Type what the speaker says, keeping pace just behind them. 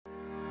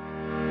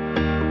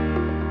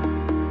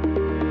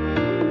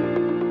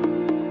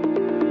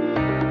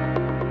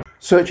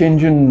search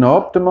engine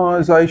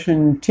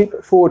optimization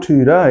tip for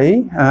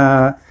today,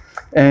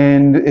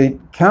 and it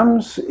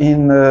comes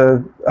in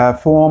the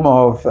form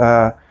of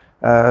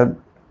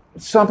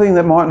something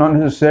that might not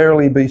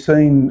necessarily be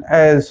seen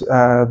as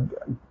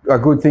a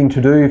good thing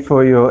to do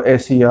for your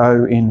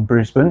SEO in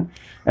Brisbane,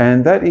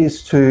 and that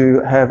is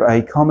to have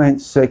a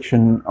comments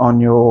section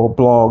on your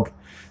blog.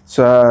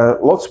 So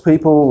lots of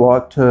people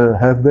like to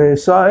have their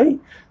say,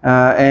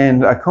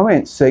 and a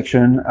comments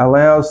section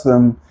allows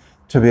them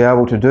to be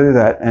able to do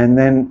that. And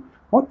then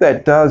what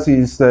that does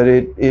is that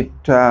it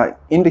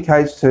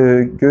indicates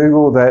to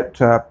Google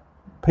that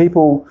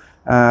people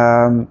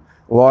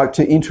like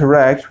to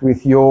interact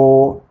with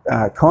your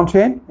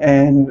content,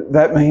 and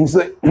that means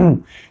that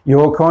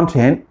your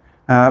content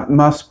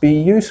must be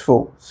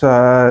useful.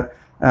 So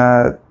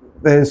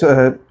there's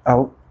a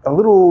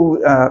little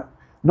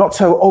not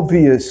so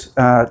obvious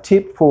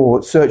tip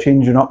for search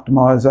engine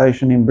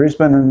optimization in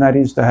Brisbane, and that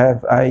is to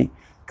have a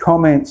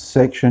comments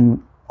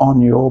section on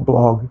your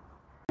blog.